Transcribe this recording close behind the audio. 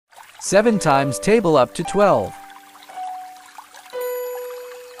7 times table up to 12.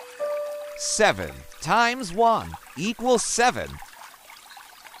 7 times 1 equals 7.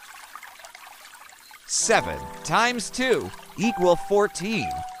 7 times 2 equals 14.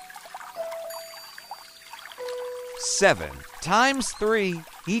 7 times 3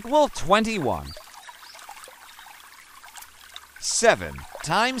 equals 21. 7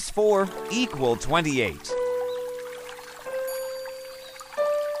 times 4 equals 28.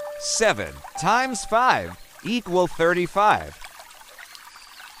 7 times 5 equals 35.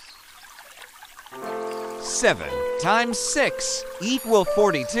 7 times 6 equals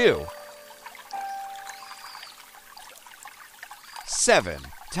 42. 7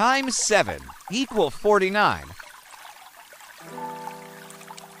 times 7 equals 49.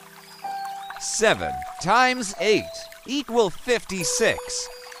 7 times 8 equals 56.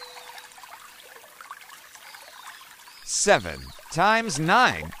 7 times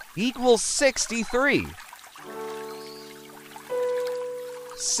 9 equals 63.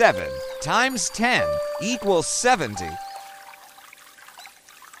 7 times 10 equals 70.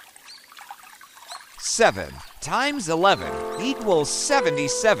 7 times 11 equals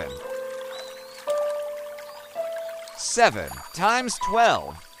 77. 7 times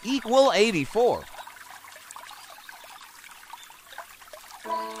 12 equals 84.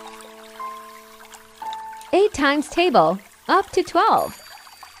 8 times table up to 12.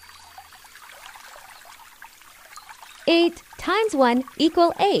 8 times 1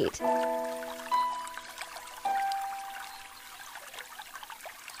 equals 8.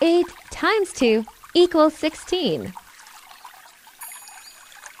 8 times 2 equals 16.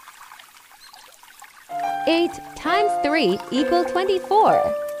 8 times 3 equals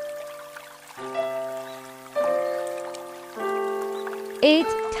 24. 8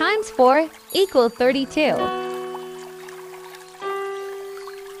 times 4 equals 32.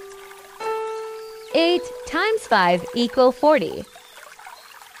 8 times 5 equals 40.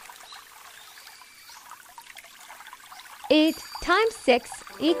 8 times 6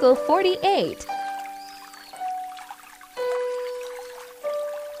 equals 48.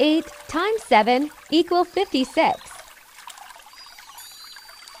 8 times 7 equals 56.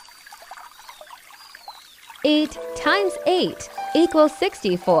 8 times 8 equals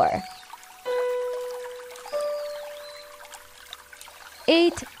 64.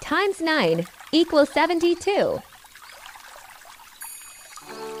 8 times 9 equals 72.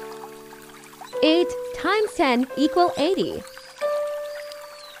 8 times 10 equals 80.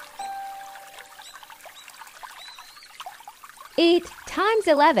 8 times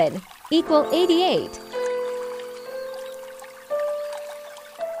 11 equals 88.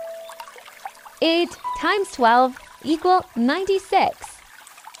 8 times 12 equals 96.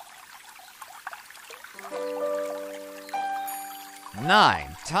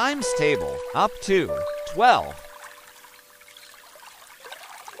 9 times table up to 12.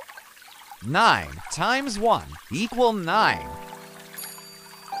 9 times 1 equals 9.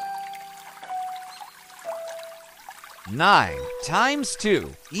 9 times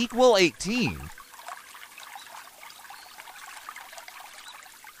 2 equals 18.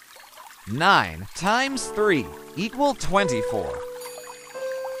 9 times 3 equals 24.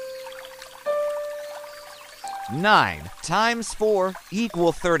 9 times 4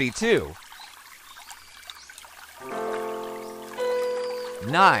 equals 32.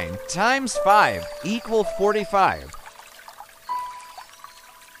 9 times 5 equals 45.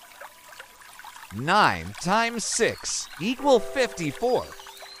 9 times 6 equals 54.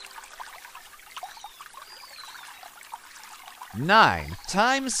 9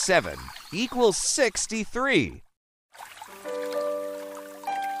 times 7 equals 63.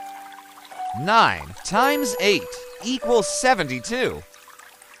 9 times 8 equals 72.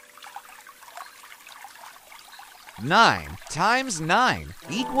 9 times 9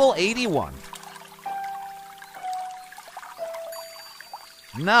 equals 81.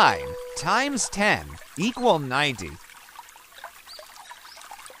 9 times 10 equals 90.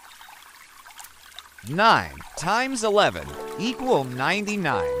 9 times 11 equals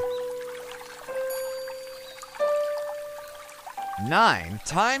 99. 9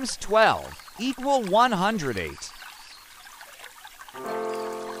 times 12 equals 108.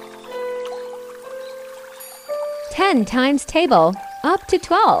 10 times table up to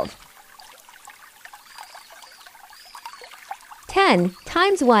 12. 10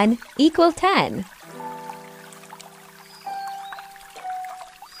 times 1 equals 10.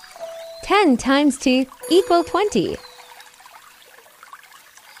 10 times 2 equals 20.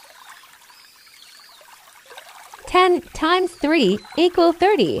 10 times 3 equals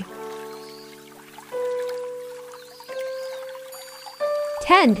 30.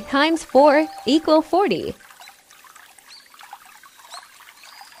 10 times 4 equal 40.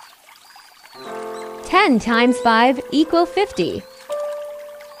 10 times 5 equal 50.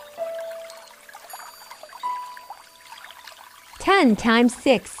 10 times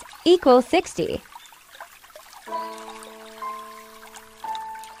 6 equals 60.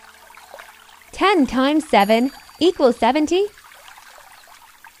 10 times 7 equals 70.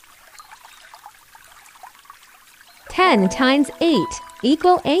 10 times 8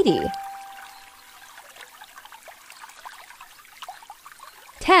 equals 80.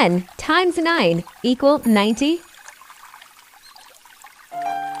 10 times 9 equals 90.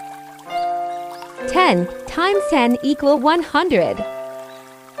 10 times 10 equals 100.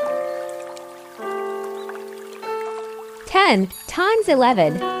 10 times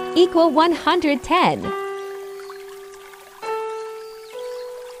 11 equals 110.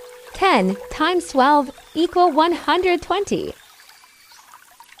 10 times 12 equals 120.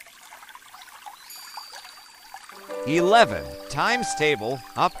 11 times table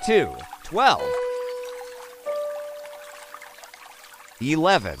up to 12.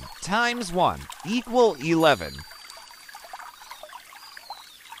 11 times 1 equal 11.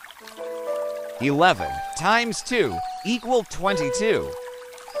 11 times 2 equal 22.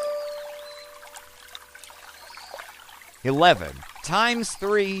 11 times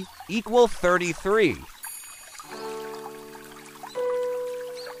 3 equal 33.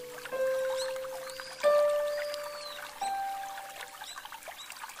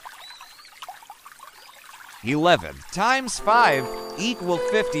 11 times 5 equal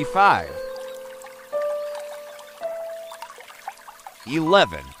 55.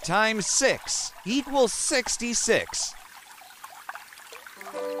 11 times 6 equals 66.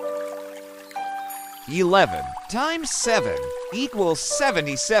 11 times 7 equals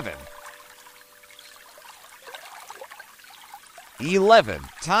 77. 11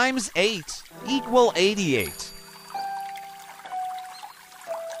 times 8 equal 88.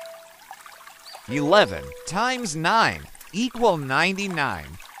 11 times 9 equal 99.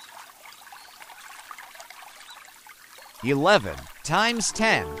 11 times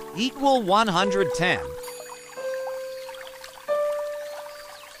 10 equal 110.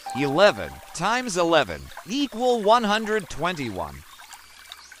 11 times 11 equal 121.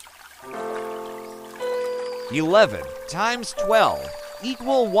 11 times 12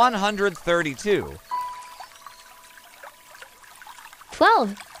 equal 132.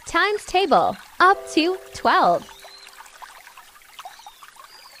 12 times table up to 12.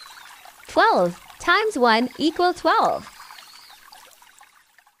 12 times 1 equals 12.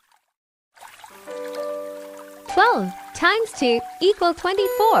 12 times 2 equals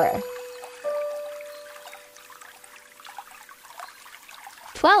 24.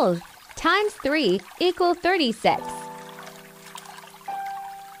 12 times 3 equals 36.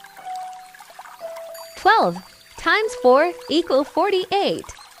 12 times 4 equals 48.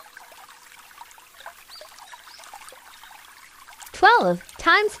 12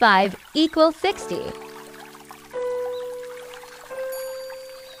 times 5 equals 60.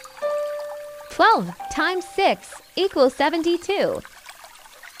 12 times 6 equals 72.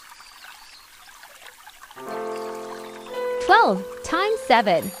 12 times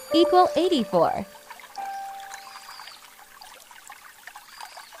 7 equals 84.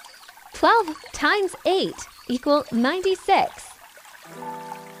 12 times 8 equals 96.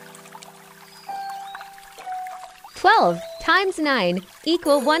 12 times 9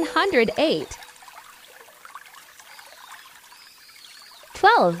 equals 108.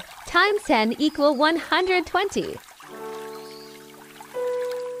 12 times 10 equals 120.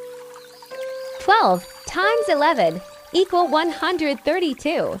 12 times 11 equals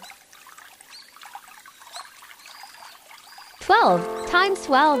 132. 12 times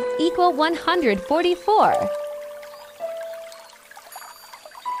 12 equals 144.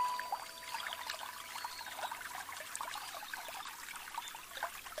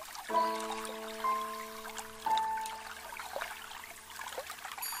 12